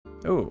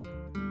Oh,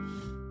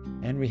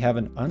 and we have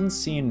an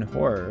unseen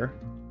horror.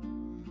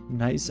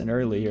 Nice and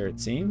early here, it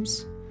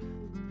seems.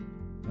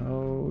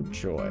 Oh,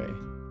 joy.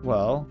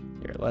 Well,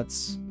 here,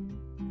 let's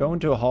go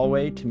into a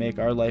hallway to make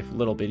our life a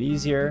little bit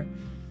easier.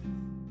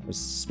 I was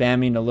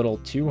spamming a little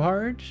too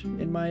hard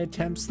in my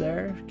attempts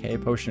there. Okay,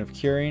 potion of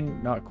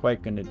curing, not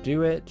quite going to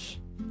do it.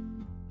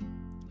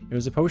 It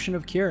was a potion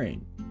of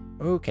curing.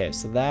 Okay,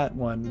 so that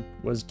one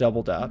was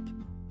doubled up.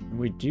 And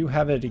we do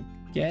have it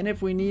again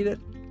if we need it.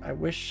 I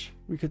wish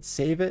we could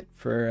save it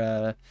for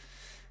a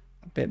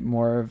bit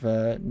more of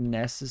a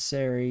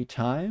necessary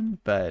time,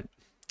 but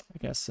I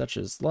guess such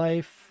is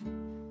life.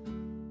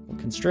 We'll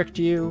constrict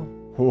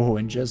you. Oh,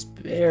 and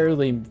just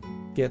barely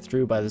get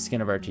through by the skin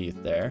of our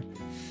teeth there.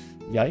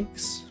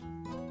 Yikes.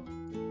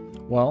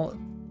 Well,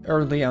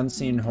 early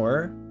unseen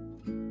horror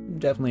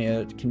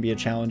definitely can be a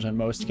challenge on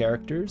most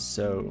characters,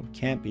 so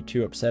can't be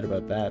too upset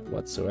about that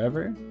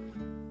whatsoever.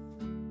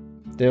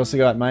 They also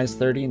got minus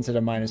 30 instead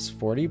of minus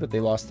 40, but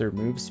they lost their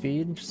move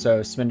speed.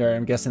 So Smindar,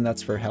 I'm guessing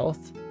that's for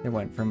health. It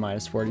went from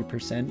minus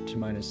 40% to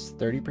minus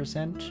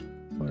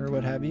 30% or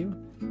what have you.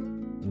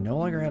 They no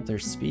longer have their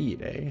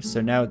speed, eh?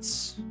 So now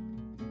it's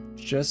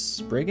just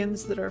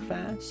Spriggans that are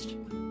fast?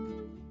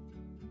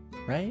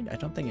 Right? I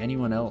don't think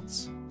anyone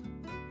else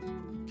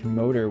can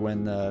motor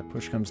when the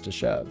push comes to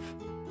shove.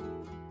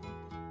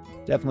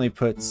 Definitely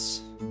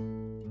puts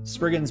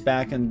Spriggans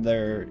back in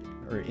their,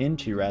 or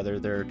into rather,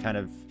 their kind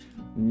of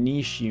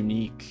niche,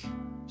 unique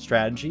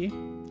strategy.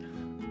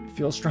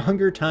 Feel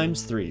stronger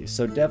 ×3,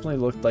 so definitely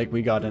looked like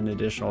we got an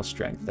additional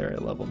strength there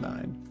at level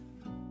 9.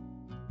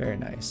 Very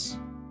nice.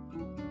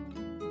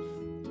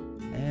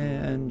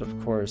 And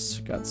of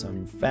course, got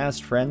some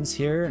fast friends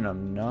here, and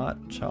I'm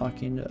not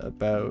talking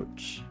about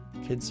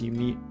kids you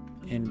meet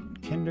in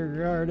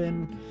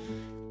kindergarten.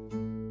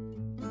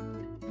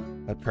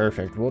 But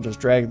perfect. We'll just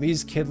drag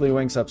these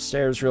kiddlywinks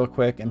upstairs real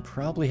quick and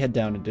probably head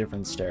down a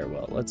different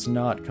stairwell. Let's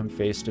not come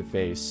face to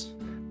face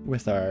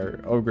with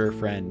our ogre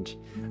friend.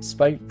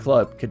 Spiked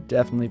Club could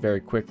definitely very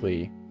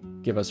quickly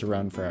give us a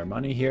run for our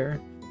money here.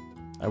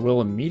 I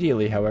will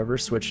immediately, however,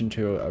 switch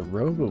into a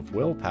robe of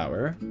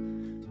willpower.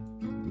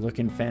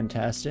 Looking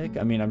fantastic.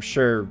 I mean, I'm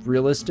sure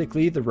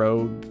realistically the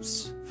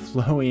robe's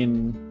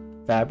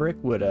flowing fabric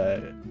would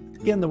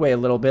get in the way a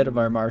little bit of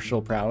our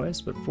martial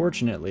prowess, but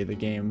fortunately the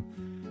game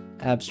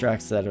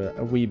abstracts that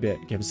a wee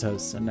bit, gives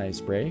us a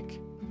nice break.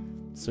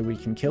 So we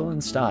can kill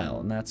in style,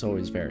 and that's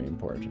always very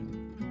important.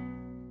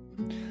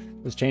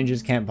 Those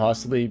changes can't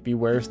possibly be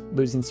worth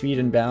losing speed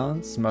and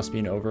balance. Must be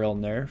an overall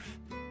nerf.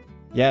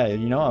 Yeah,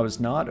 you know, I was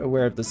not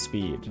aware of the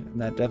speed,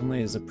 and that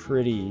definitely is a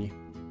pretty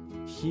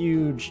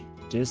huge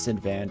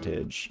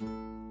disadvantage.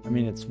 I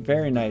mean, it's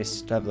very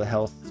nice to have the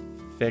health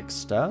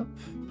fixed up.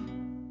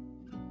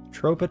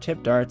 Tropa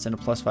tip darts and a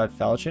 +5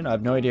 falchion. I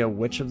have no idea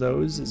which of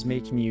those is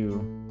making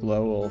you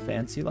glow all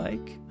fancy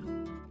like.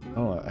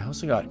 Oh, I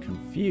also got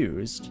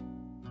confused.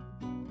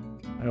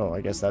 Oh,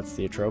 I guess that's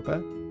the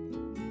Atropa.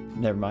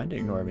 Never mind,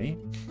 ignore me.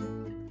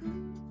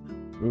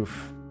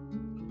 Oof.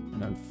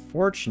 And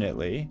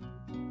unfortunately,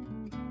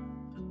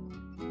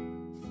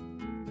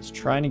 I was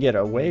trying to get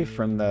away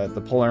from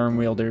the polearm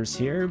wielders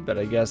here, but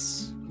I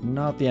guess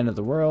not the end of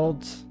the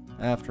world.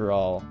 After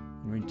all,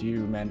 we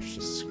do manage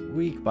to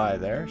squeak by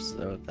there,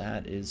 so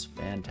that is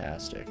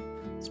fantastic.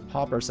 Let's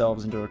pop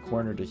ourselves into a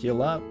corner to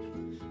heal up.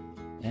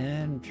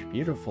 And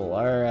beautiful.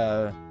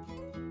 Our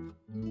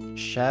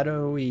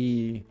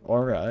shadowy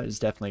aura is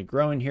definitely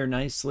growing here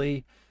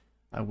nicely.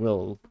 I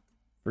will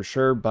for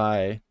sure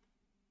buy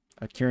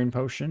a curing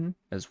potion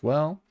as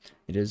well.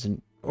 It is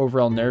an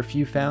overall nerf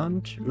you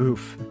found.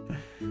 Oof.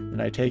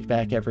 And I take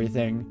back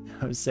everything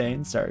I was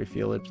saying. Sorry,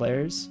 Fielded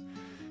players.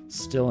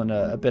 Still in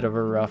a bit of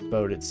a rough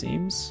boat, it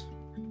seems.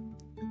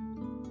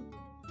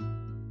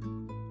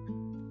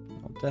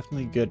 Well,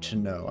 definitely good to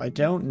know. I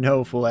don't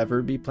know if we'll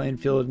ever be playing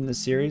Fielded in this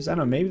series. I don't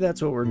know, maybe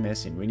that's what we're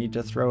missing. We need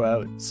to throw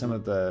out some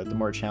of the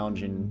more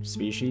challenging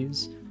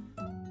species.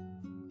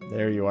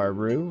 There you are,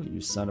 Rue,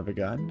 you son of a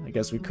gun. I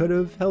guess we could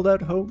have held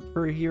out hope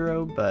for a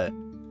hero, but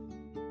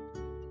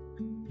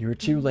you were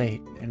too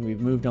late, and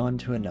we've moved on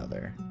to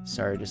another.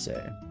 Sorry to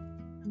say.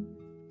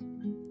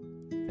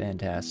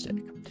 Fantastic.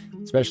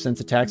 Especially since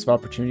attacks of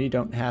opportunity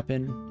don't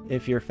happen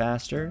if you're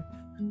faster.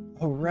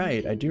 Oh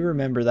right, I do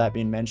remember that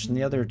being mentioned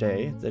the other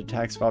day. The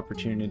attacks of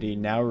opportunity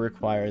now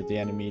require the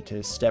enemy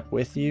to step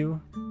with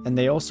you. And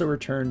they also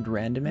returned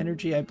random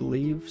energy, I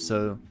believe,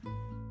 so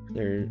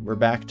we're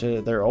back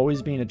to there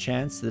always being a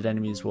chance that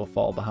enemies will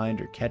fall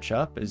behind or catch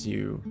up as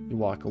you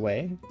walk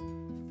away.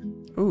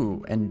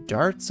 Ooh, and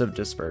darts of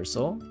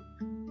dispersal.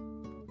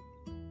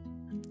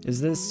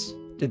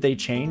 Did they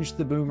change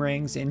the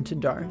boomerangs into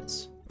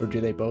darts? Or do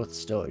they both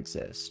still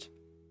exist?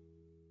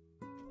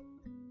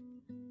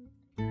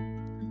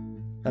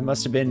 That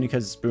must have been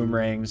because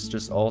boomerangs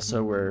just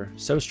also were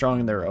so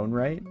strong in their own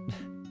right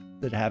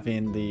that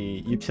having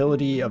the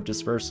utility of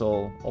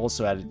dispersal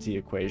also added to the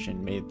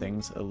equation made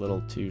things a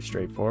little too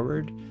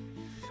straightforward.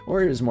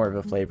 Or it was more of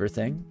a flavor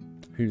thing.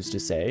 Who's to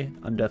say?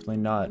 I'm definitely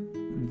not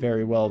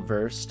very well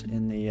versed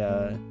in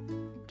the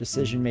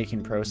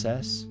decision-making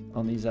process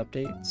on these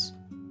updates.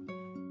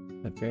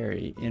 But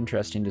very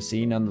interesting to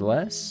see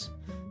nonetheless.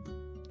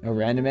 Oh,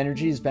 random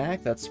energy is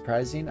back? That's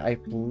surprising. I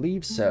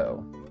believe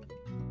so.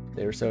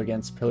 They were so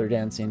against pillar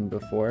dancing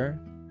before.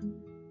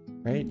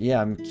 Right?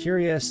 Yeah, I'm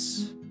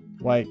curious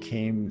why it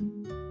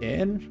came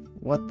in.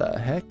 What the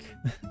heck?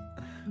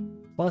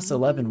 Plus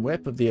 11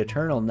 whip of the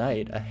Eternal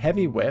Knight. A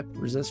heavy whip,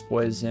 resist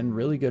poison,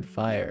 really good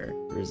fire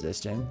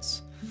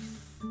resistance.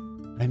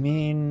 I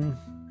mean,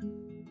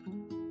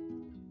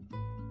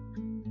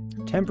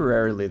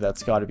 temporarily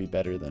that's got to be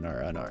better than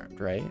our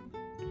unarmed, right?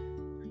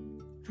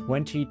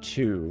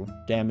 22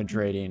 damage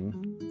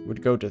rating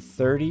would go to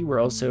 30. We're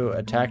also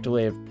attack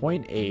delay of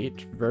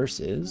 0.8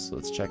 versus,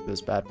 let's check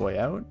this bad boy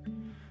out,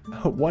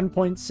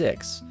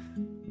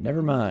 1.6.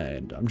 Never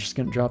mind, I'm just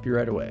gonna drop you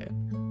right away.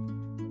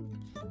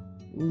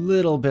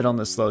 Little bit on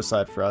the slow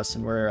side for us,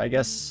 and we're, I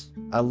guess,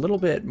 a little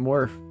bit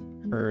more,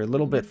 or a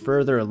little bit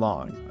further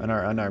along on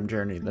our unarmed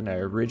journey than I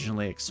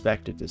originally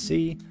expected to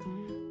see,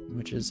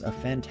 which is a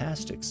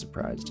fantastic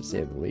surprise to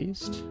say the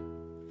least.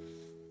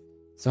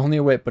 It's only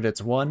a whip, but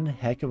it's one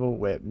heck of a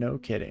whip, no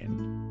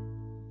kidding.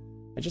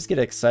 I just get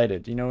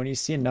excited, you know, when you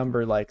see a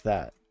number like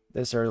that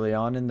this early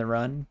on in the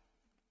run.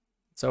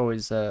 It's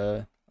always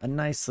a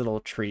nice little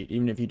treat,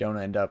 even if you don't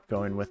end up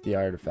going with the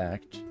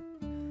artifact.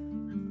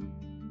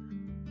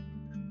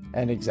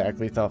 And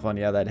exactly, Thalfon,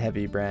 yeah, that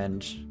heavy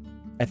brand.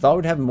 I thought it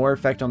would have more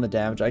effect on the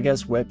damage. I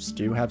guess whips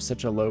do have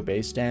such a low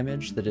base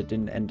damage that it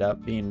didn't end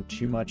up being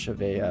too much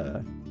of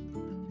a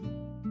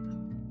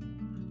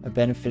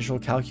beneficial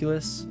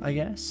calculus, I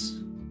guess.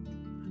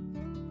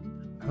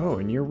 Oh,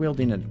 and you're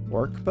wielding an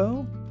orc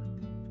bow?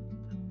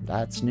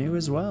 That's new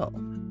as well.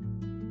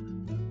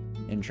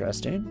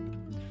 Interesting.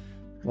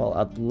 Well,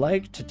 I'd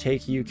like to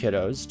take you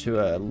kiddos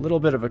to a little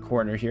bit of a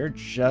corner here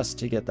just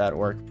to get that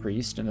orc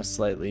priest in a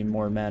slightly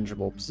more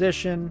manageable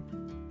position.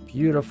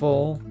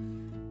 Beautiful.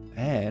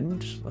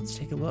 And let's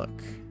take a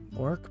look.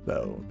 Orc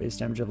bow, base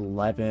damage of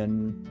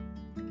 11.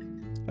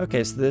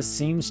 Okay, so this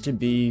seems to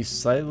be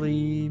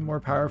slightly more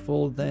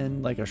powerful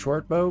than like a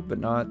short bow, but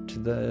not to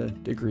the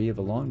degree of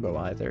a longbow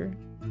either.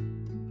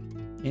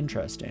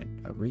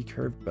 Interesting. A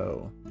recurved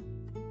bow.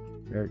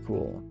 Very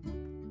cool.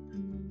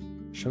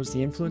 Shows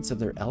the influence of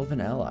their elven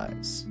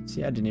allies.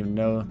 See, I didn't even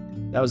know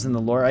that was in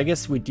the lore. I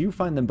guess we do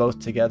find them both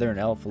together in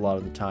elf a lot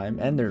of the time,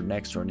 and they're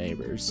next door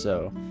neighbors,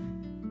 so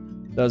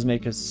it does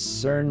make a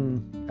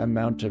certain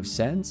amount of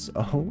sense.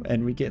 Oh,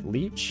 and we get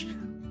leech.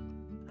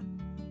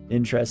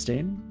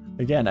 Interesting.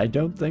 Again, I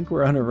don't think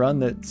we're on a run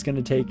that's going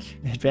to take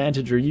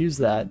advantage or use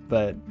that,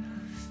 but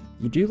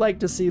you do like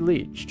to see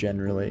leech,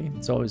 generally.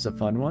 It's always a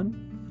fun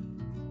one.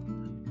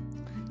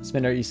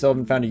 Spinner, you still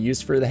haven't found a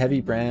use for the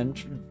heavy brand?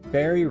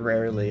 Very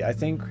rarely. I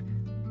think,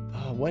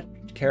 what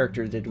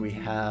character did we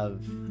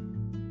have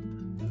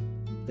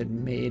that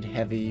made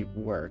heavy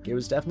work? It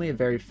was definitely a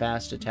very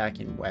fast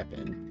attacking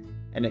weapon,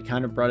 and it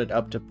kind of brought it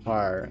up to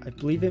par. I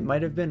believe it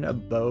might have been a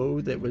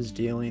bow that was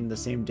dealing the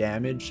same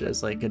damage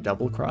as like a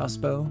double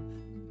crossbow.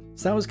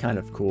 So that was kind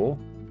of cool,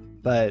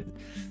 but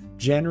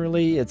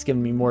generally it's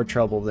given me more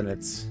trouble than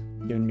it's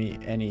given me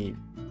any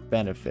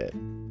benefit.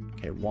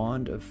 Okay,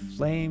 Wand of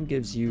Flame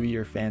gives you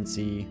your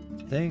fancy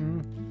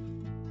thing.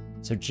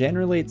 So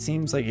generally it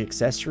seems like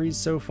accessories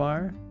so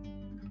far.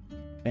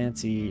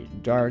 Fancy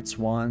darts,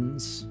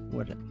 wands,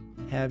 what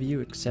have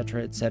you,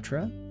 etc,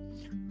 etc.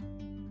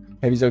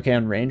 Heavy's okay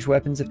on range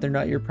weapons if they're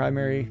not your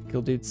primary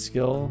Guilded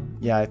skill.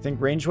 Yeah, I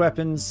think range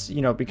weapons,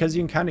 you know, because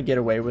you can kind of get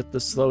away with the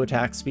slow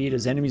attack speed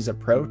as enemies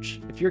approach.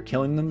 If you're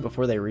killing them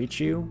before they reach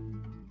you,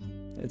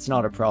 it's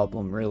not a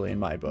problem really in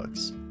my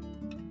books.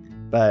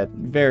 But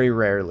very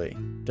rarely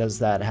does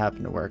that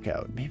happen to work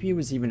out. Maybe it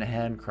was even a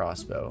hand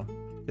crossbow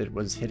that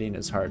was hitting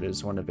as hard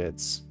as one of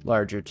its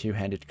larger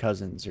two-handed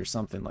cousins or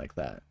something like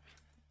that.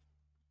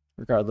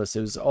 Regardless,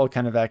 it was all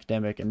kind of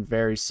academic and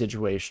very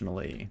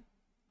situationally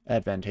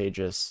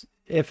advantageous,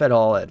 if at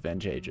all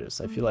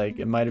advantageous. I feel like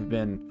it might have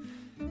been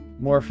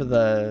more for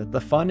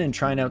the fun in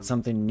trying out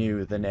something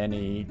new than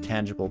any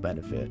tangible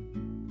benefit.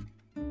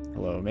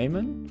 Hello,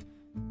 Mayman.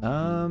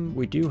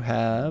 We do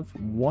have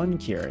one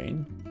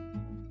curing.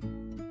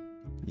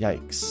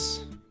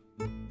 Yikes.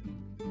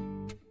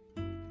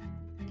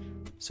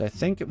 So I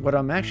think what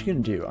I'm actually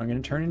going to do, I'm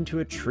going to turn into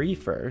a tree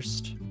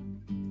first.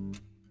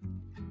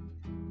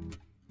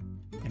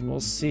 And we'll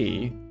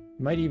see.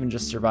 Might even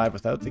just survive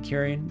without the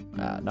curing.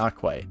 Not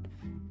quite.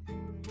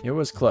 It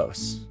was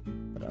close.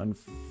 But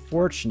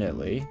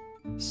unfortunately,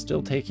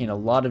 still taking a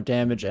lot of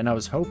damage. And I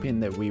was hoping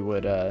that we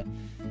would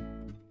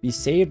be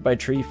saved by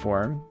tree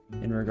form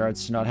in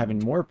regards to not having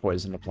more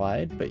poison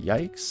applied. But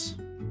yikes.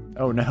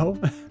 Oh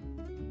no.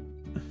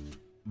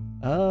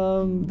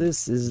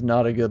 This is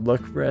not a good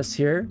look for us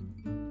here.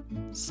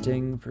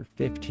 Sting for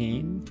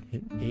 15,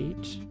 hit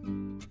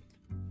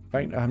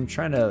 8. I'm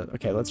trying to,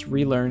 okay, let's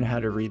relearn how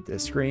to read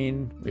this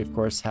screen. We of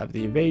course have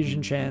the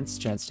evasion chance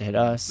to hit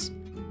us.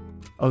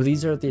 Oh,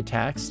 these are the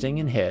attacks,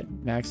 sting and hit.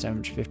 Max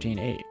damage 15,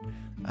 8.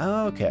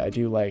 Okay, I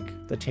do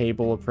like the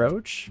table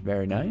approach.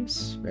 Very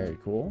nice, very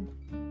cool.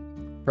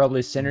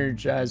 Probably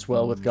synergize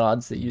well with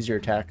gods that use your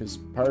attack as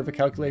part of a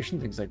calculation.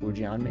 Things like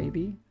Wujian,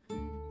 maybe?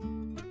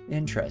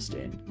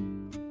 Interesting.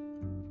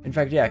 In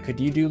fact, yeah, could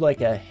you do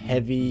like a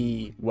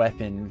heavy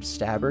weapon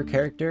stabber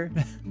character?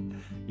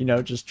 You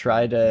know, just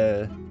try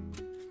to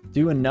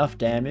do enough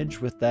damage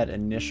with that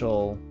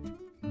initial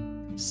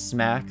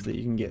smack that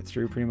you can get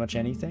through pretty much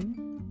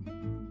anything.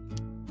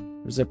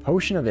 There's a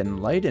potion of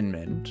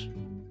enlightenment.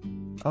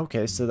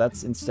 Okay, so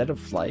that's instead of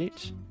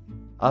flight,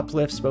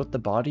 uplifts both the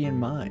body and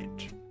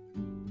mind,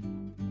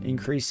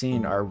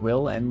 increasing our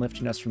will and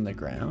lifting us from the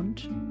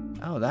ground.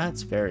 Oh,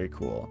 that's very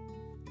cool.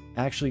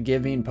 Actually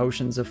giving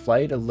potions of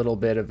flight a little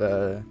bit of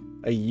a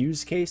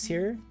use case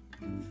here.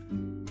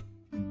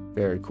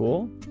 Very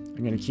cool.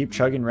 I'm going to keep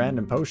chugging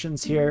random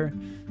potions here.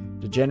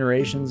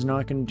 Degeneration's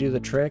not going to do the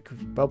trick.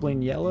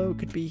 Bubbling yellow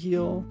could be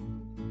heal.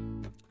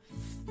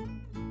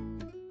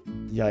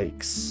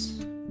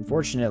 Yikes.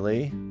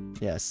 Unfortunately,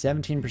 yeah,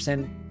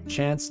 17%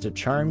 chance to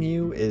charm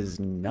you is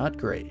not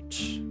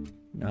great.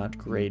 Not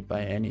great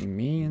by any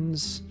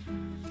means.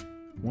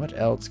 What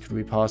else could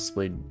we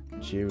possibly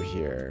do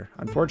here?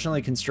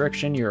 Unfortunately,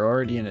 Constriction, you're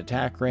already in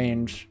attack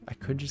range. I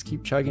could just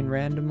keep chugging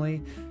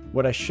randomly.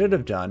 What I should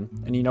have done,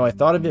 and you know, I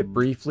thought of it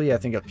briefly, I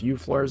think a few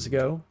floors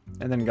ago,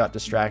 and then got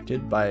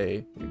distracted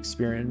by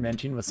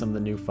experimenting with some of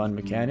the new fun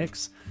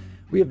mechanics.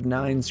 We have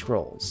 9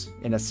 scrolls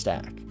in a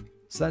stack.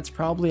 So that's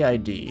probably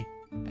ID,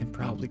 and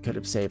probably could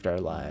have saved our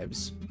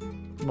lives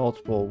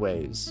multiple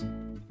ways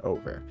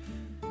over.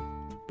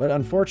 But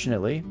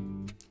unfortunately,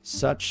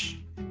 such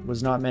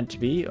was not meant to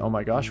be. Oh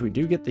my gosh, we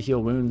do get the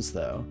heal wounds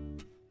though.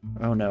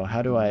 Oh no,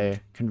 how do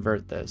I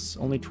convert this?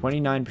 Only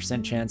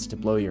 29% chance to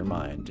blow your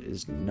mind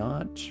is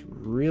not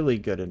really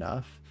good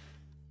enough.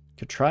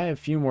 Could try a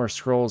few more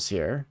scrolls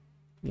here.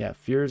 Yeah,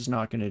 Fear's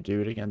not going to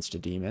do it against a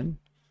demon.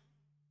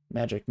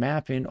 Magic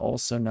Mapping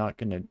also not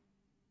going to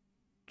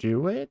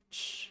do it.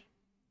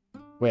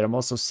 Wait, I'm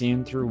also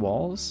seeing through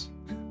walls?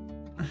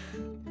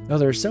 No,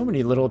 there are so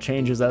many little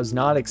changes I was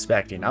not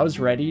expecting. I was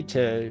ready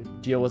to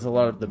deal with a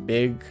lot of the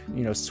big,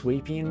 you know,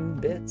 sweeping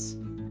bits.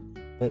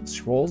 But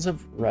Scrolls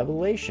of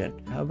Revelation,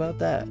 how about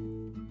that?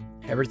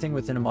 Everything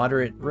within a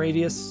moderate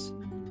radius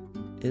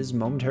is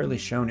momentarily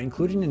shown,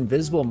 including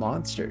invisible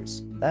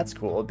monsters. That's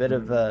cool. A bit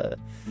of a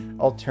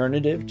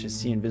alternative to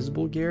see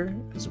invisible gear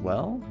as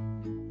well.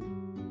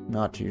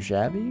 Not too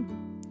shabby.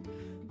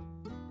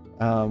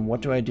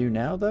 What do I do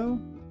now, though?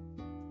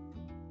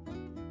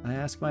 I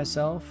ask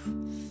myself.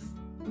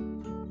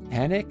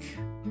 Panic?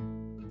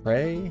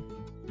 Pray?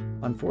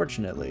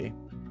 Unfortunately,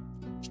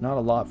 it's not a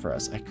lot for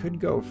us. I could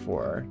go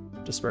for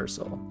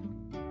Dispersal.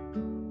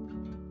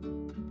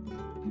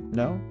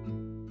 No?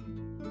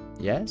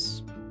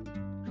 Yes?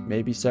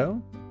 Maybe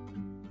so?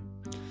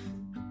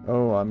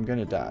 Oh, I'm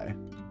gonna die.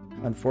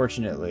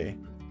 Unfortunately.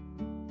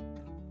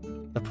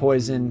 The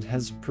poison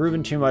has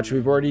proven too much.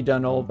 We've already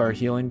done all of our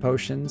healing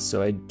potions,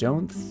 so I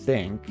don't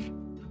think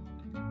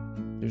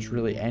there's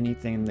really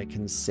anything that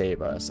can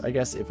save us. I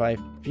guess if I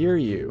fear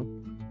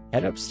you,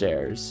 head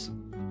upstairs.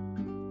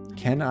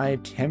 Can I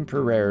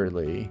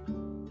temporarily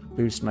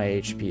boost my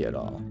HP at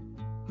all?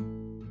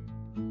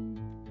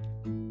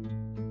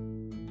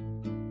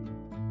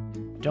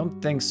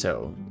 Don't think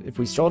so. If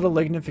we stole a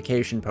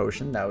lignification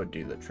potion, that would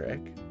do the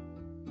trick.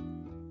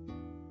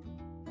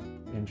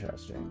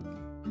 Interesting.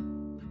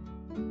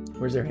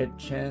 Where's our hit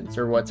chance?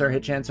 Or what's our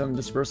hit chance on the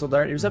Dispersal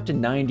Dart? It was up to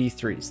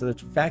 93. So the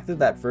fact that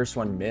that first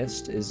one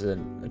missed is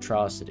an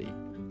atrocity.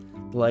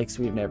 The likes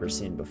we've never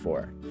seen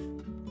before.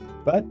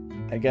 But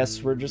I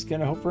guess we're just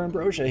going to hope for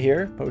Ambrosia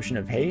here. Potion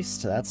of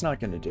Haste. That's not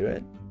going to do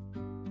it.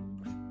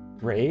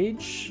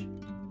 Rage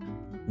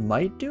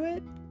might do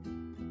it.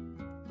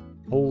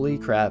 Holy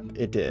crap,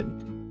 it did.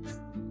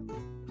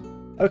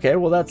 Okay,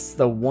 well that's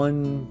the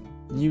one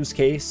use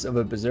case of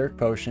a Berserk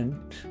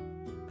potion.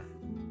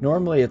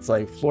 Normally it's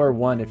like floor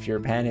 1, if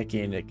you're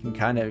panicking, it can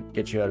kind of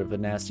get you out of a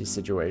nasty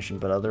situation,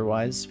 but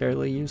otherwise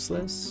fairly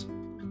useless.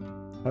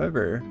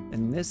 However,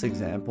 in this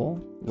example,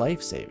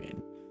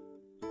 life-saving.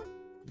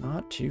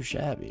 Not too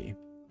shabby.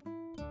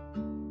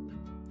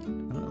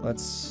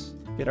 Let's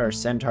get our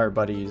centaur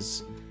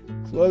buddies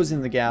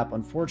closing the gap.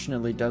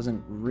 Unfortunately,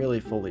 doesn't really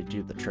fully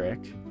do the trick.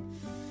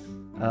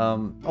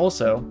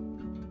 Also,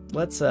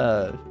 let's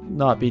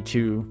not be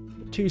too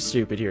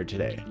stupid here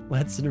today.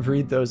 Let's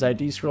read those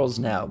ID scrolls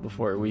now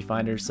before we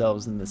find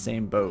ourselves in the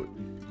same boat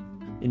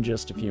in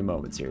just a few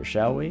moments here,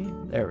 shall we?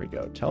 There we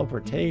go.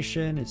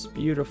 Teleportation is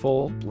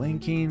beautiful.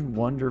 Blinking,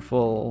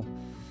 wonderful.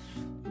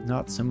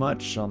 Not so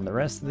much on the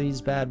rest of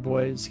these bad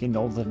boys. Getting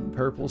all the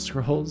purple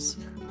scrolls.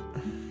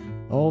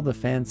 All the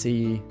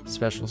fancy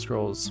special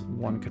scrolls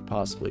one could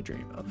possibly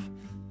dream of.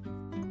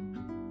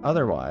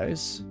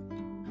 Otherwise,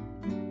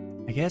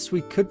 I guess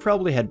we could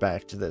probably head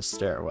back to this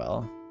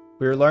stairwell.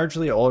 We're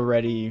largely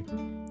already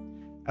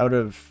out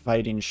of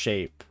fighting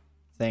shape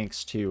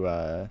thanks to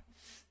a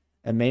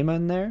Mema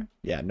in there.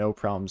 Yeah, no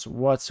problems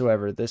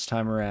whatsoever this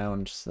time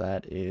around.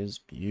 That is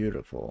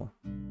beautiful.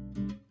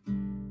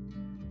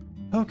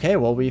 Okay,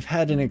 well, we've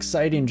had an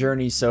exciting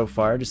journey so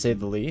far, to say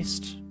the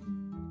least.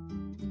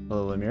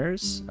 Hello,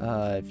 Lemirs.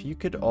 If you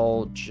could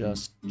all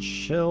just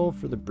chill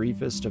for the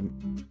briefest of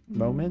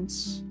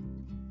moments.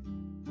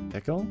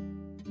 Pickle?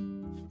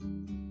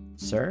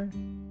 Sir?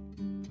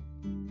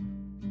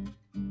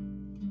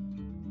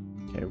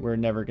 Okay, we're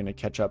never gonna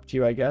catch up to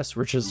you, I guess.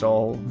 We're just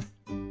all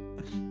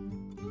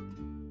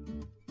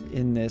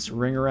in this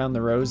ring around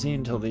the rosy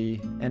until the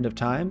end of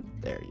time.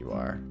 There you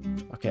are.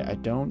 Okay, I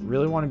don't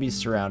really want to be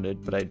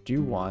surrounded, but I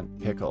do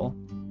want Pickle.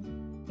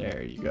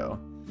 There you go.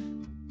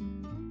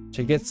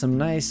 To get some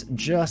nice,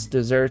 just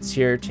desserts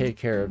here, take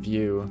care of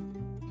you.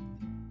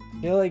 I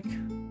feel like,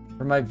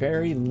 for my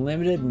very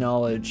limited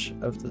knowledge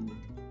of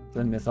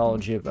the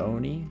mythology of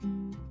Oni,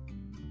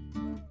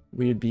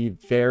 we'd be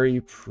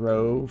very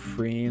pro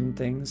freeing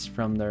things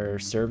from their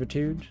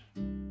servitude.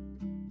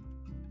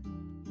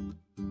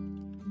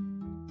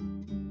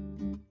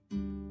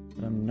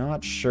 But I'm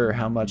not sure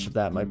how much of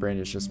that my brain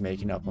is just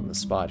making up on the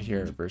spot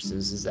here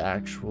versus is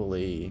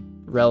actually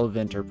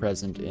relevant or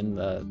present in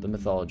the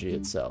mythology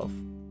itself.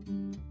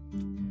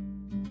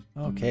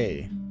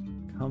 Okay,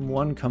 come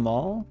one, come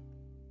all.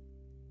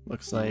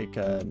 Looks like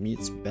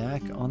meat's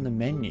back on the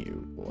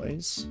menu,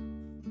 boys.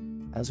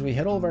 As we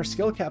hit all of our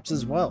skill caps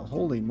as well.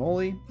 Holy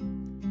moly.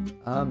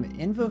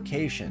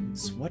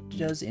 Invocations. What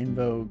does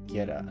Invo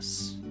get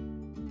us?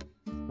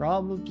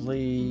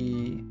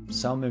 Probably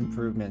some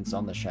improvements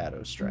on the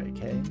Shadow Strike,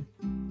 hey?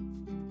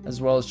 As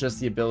well as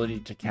just the ability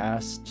to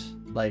cast,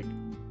 like,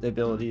 the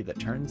ability that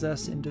turns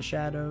us into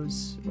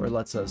shadows, or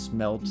lets us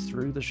melt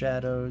through the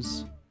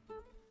shadows.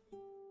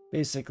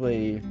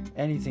 Basically,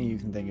 anything you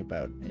can think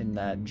about in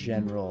that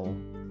general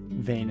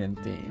vein and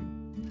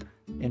theme.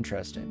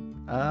 Interesting.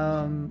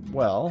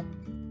 Well,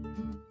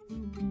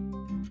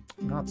 I'm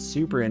not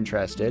super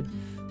interested.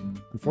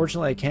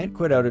 Unfortunately, I can't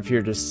quit out of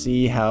here to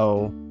see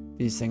how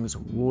these things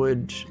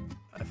would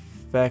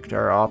affect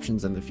our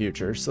options in the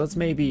future. So let's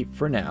maybe,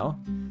 for now,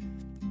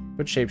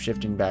 put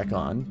Shapeshifting back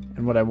on.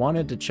 And what I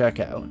wanted to check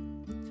out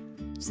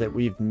is that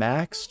we've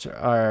maxed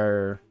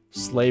our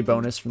Slay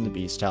bonus from the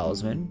Beast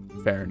Talisman.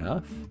 Fair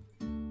enough.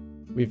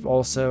 We've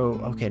also,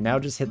 okay, now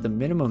just hit the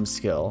minimum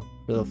skill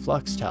for the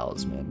Flux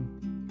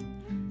Talisman.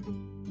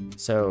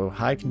 So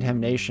high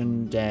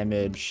contamination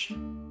damage,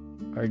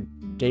 our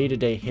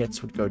day-to-day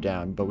hits would go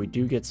down, but we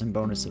do get some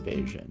bonus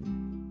evasion.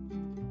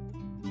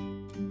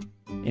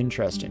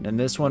 Interesting. And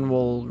this one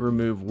will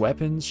remove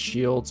weapons,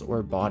 shields,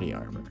 or body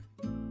armor.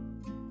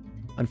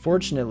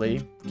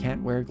 Unfortunately,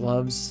 can't wear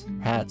gloves,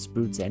 hats,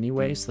 boots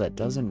anyway, so that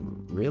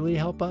doesn't really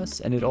help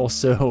us. And it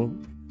also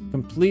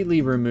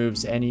completely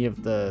removes any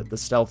of the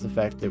stealth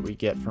effect that we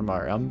get from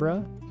our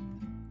Umbra.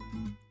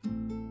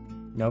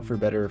 No, for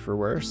better or for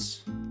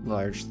worse.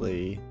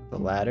 Largely the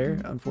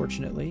latter,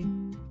 unfortunately.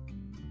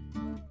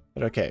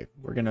 But okay,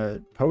 we're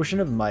gonna Potion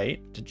of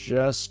Might to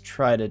just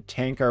try to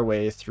tank our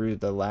way through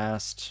the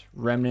last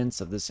remnants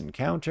of this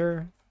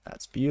encounter.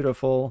 That's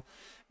beautiful.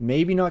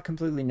 Maybe not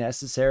completely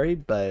necessary,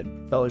 but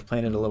felt like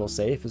playing it a little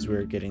safe as we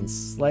were getting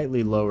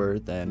slightly lower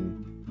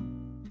than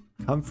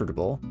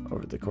comfortable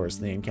over the course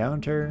of the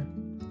encounter.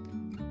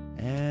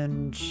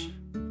 And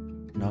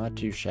not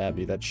too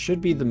shabby. That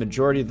should be the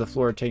majority of the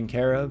floor taken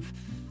care of.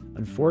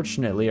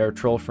 Unfortunately, our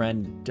troll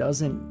friend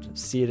doesn't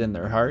see it in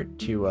their heart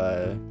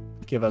to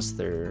give us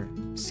their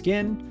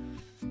skin,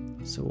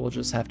 so we'll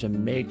just have to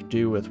make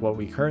do with what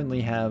we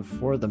currently have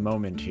for the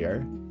moment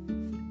here.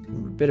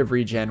 A bit of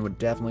regen would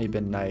definitely have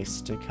been nice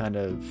to kind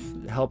of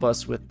help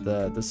us with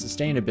the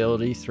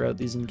sustainability throughout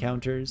these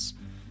encounters,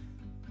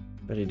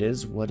 but it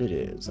is what it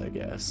is, I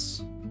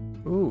guess.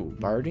 Ooh,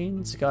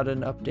 Barding's got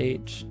an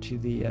update to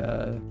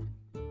the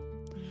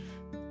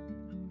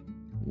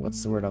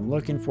what's the word I'm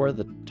looking for?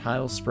 The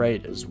tile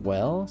sprite as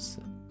well.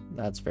 So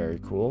that's very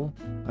cool.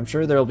 I'm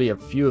sure there'll be a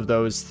few of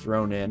those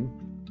thrown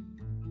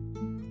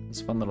in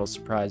as fun little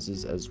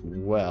surprises as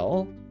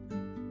well.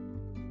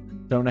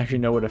 Don't actually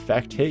know what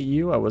effect hit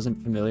you. I wasn't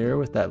familiar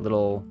with that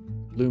little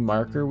blue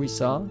marker we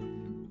saw.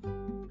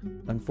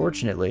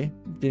 Unfortunately,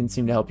 didn't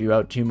seem to help you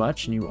out too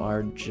much, and you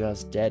are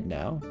just dead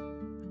now.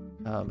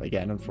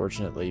 Again,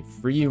 unfortunately,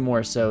 for you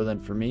more so than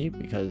for me,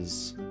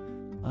 because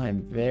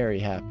I'm very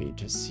happy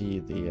to see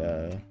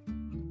the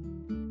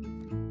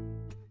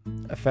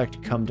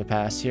effect come to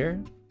pass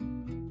here.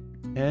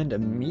 And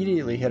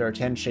immediately hit our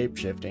 10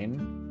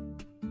 shapeshifting.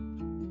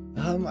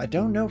 I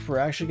don't know if we're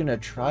actually going to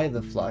try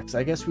the flux.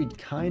 I guess we'd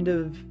kind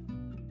of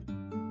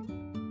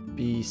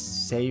be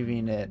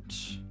saving it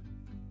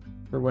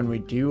for when we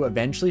do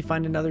eventually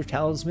find another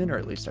talisman, or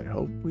at least I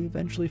hope we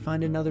eventually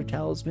find another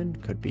talisman.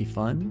 Could be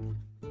fun.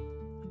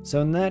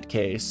 So in that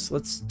case,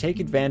 let's take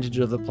advantage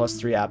of the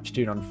 +3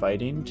 aptitude on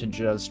fighting to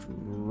just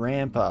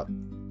ramp up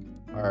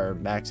our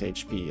max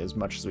HP as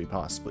much as we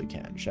possibly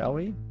can, shall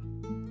we?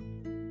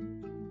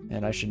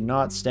 And I should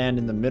not stand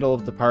in the middle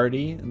of the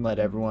party and let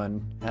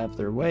everyone have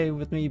their way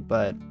with me,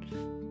 but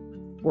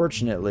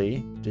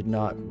fortunately did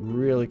not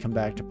really come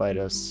back to bite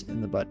us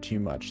in the butt too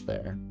much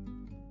there.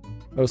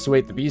 Oh, so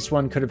wait, the beast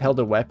one could have held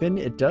a weapon?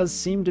 It does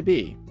seem to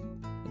be.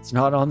 It's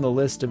not on the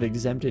list of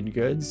exempted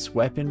goods.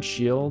 Weapon,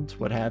 shield,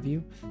 what have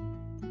you.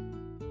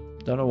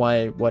 Don't know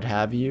why what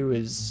have you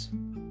is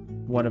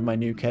one of my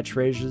new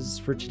catchphrases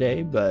for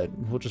today, but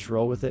we'll just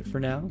roll with it for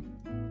now.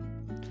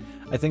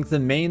 I think the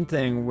main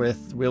thing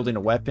with wielding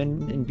a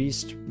weapon in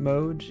beast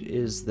mode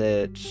is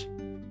that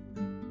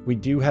we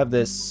do have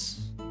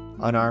this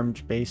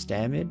unarmed base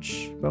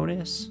damage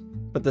bonus,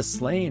 but the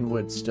slaying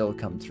would still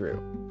come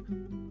through.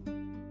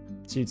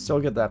 So you'd still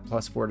get that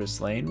 +4 to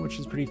slaying, which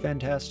is pretty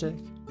fantastic.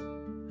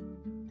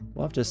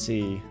 We'll have to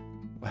see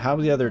how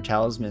the other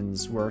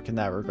talismans work in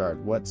that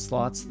regard, what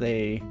slots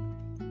they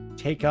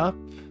take up,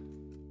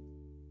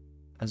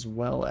 as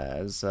well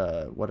as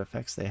what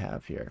effects they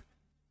have here.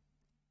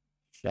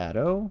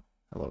 Shadow,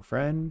 hello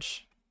friend.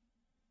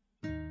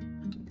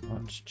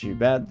 Not too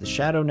bad. The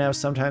shadow now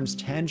sometimes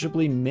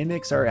tangibly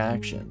mimics our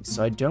actions,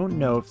 so I don't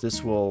know if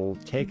this will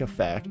take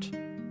effect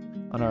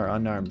on our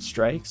unarmed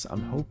strikes.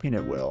 I'm hoping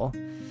it will.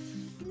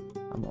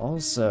 I'm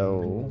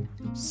also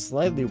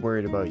slightly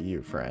worried about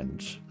you,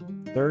 friend.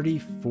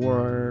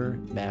 34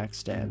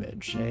 max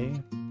damage, eh?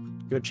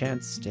 Good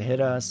chance to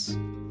hit us.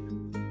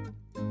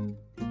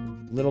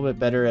 A little bit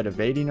better at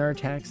evading our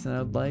attacks than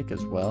I'd like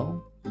as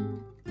well.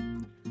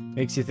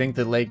 Makes you think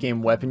the late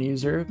game weapon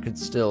user could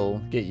still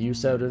get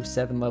use out of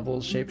 7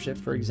 levels shapeshift,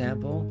 for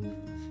example.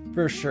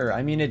 For sure.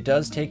 I mean, it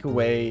does take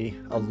away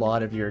a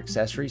lot of your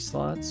accessory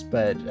slots,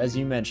 but as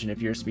you mentioned,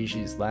 if your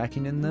species is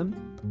lacking in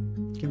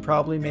them, you can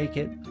probably make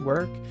it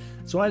work.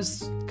 So I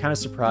was kind of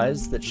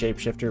surprised that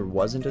Shapeshifter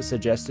wasn't a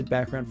suggested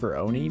background for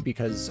Oni,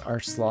 because our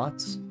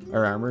slots,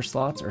 our armor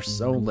slots, are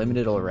so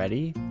limited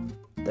already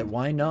that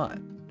why not?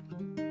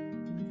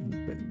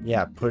 But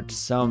yeah, put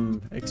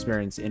some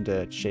experience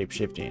into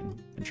shapeshifting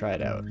and try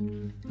it out.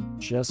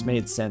 Just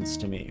made sense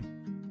to me.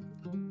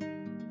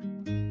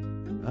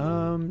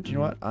 Do you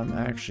know what? I'm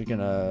actually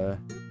gonna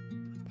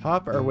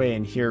pop our way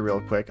in here real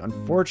quick.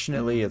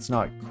 Unfortunately, it's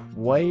not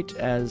quite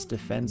as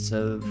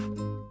defensive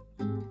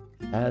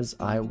as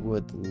I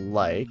would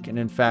like. And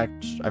in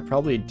fact, I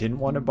probably didn't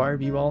want to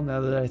barb you all now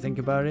that I think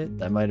about it.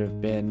 That might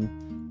have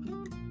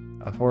been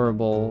a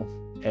horrible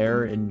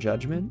error in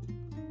judgment.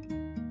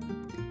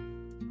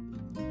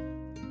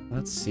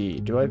 Let's see.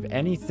 Do I have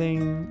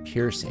anything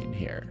piercing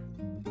here?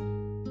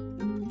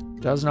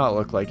 Does not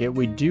look like it.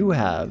 We do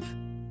have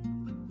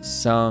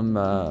some,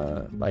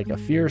 like a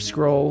fear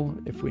scroll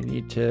if we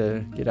need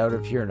to get out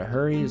of here in a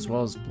hurry, as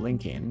well as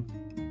blinking.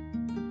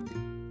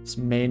 This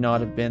may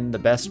not have been the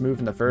best move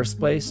in the first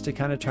place to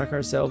kind of tuck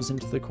ourselves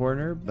into the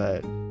corner,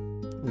 but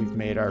we've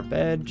made our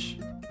bed,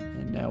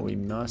 and now we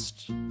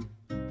must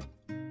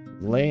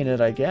lay in it,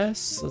 I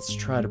guess. Let's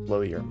try to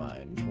blow your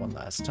mind one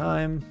last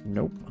time.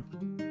 Nope.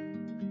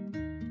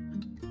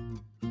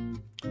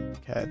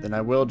 Okay, then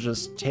I will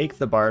just take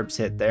the barbs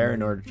hit there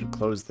in order to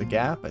close the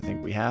gap. I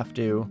think we have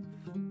to.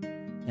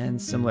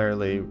 And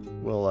similarly,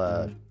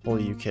 we'll pull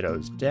you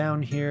kiddos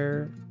down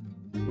here.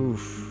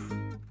 Oof.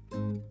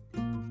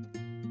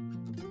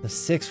 The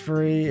 6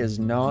 free is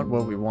not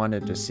what we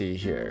wanted to see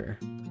here.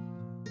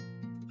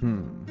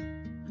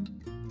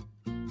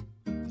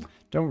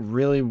 Don't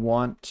really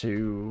want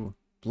to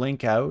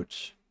blink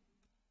out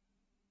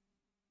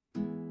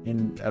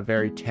in a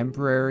very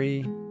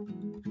temporary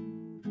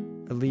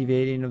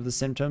alleviating of the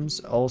symptoms.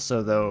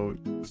 Also, though,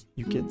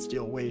 you kids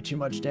deal way too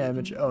much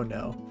damage. Oh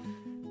no.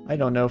 I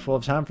don't know if we'll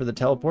have time for the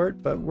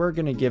teleport, but we're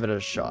gonna give it a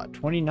shot.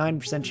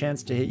 29%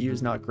 chance to hit you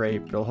is not great,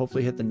 but it'll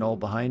hopefully hit the null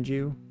behind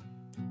you.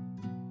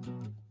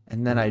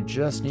 And then I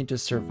just need to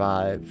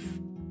survive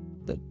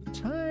the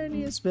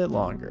tiniest bit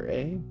longer,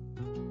 eh?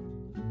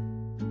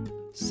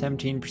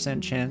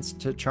 17% chance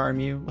to charm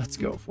you. Let's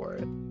go for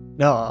it.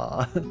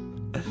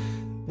 Aww.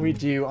 We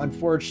do,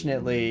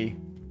 unfortunately,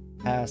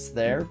 pass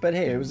there, but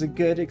hey, it was a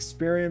good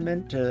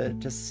experiment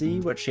to see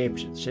what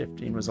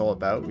shapeshifting was all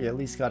about. We at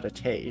least got a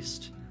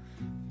taste.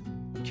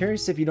 I'm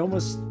curious if you'd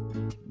almost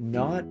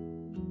not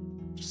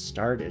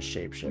start as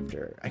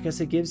shapeshifter. I guess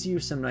it gives you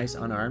some nice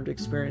unarmed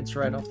experience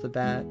right off the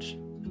bat.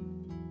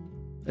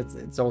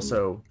 It's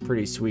also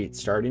pretty sweet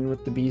starting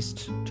with the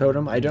beast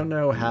totem. I don't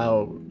know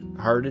how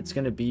hard it's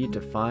going to be to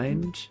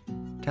find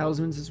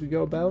talismans as we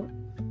go about.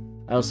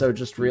 I also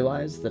just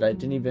realized that I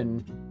didn't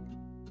even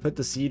put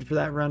the seed for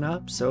that run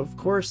up, so of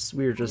course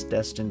we were just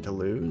destined to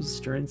lose.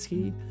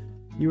 Torinski,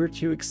 you were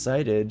too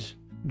excited.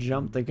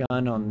 Jumped the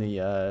gun on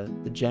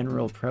the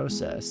general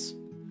process.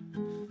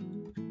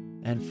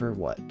 And for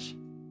what?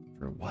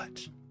 For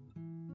what?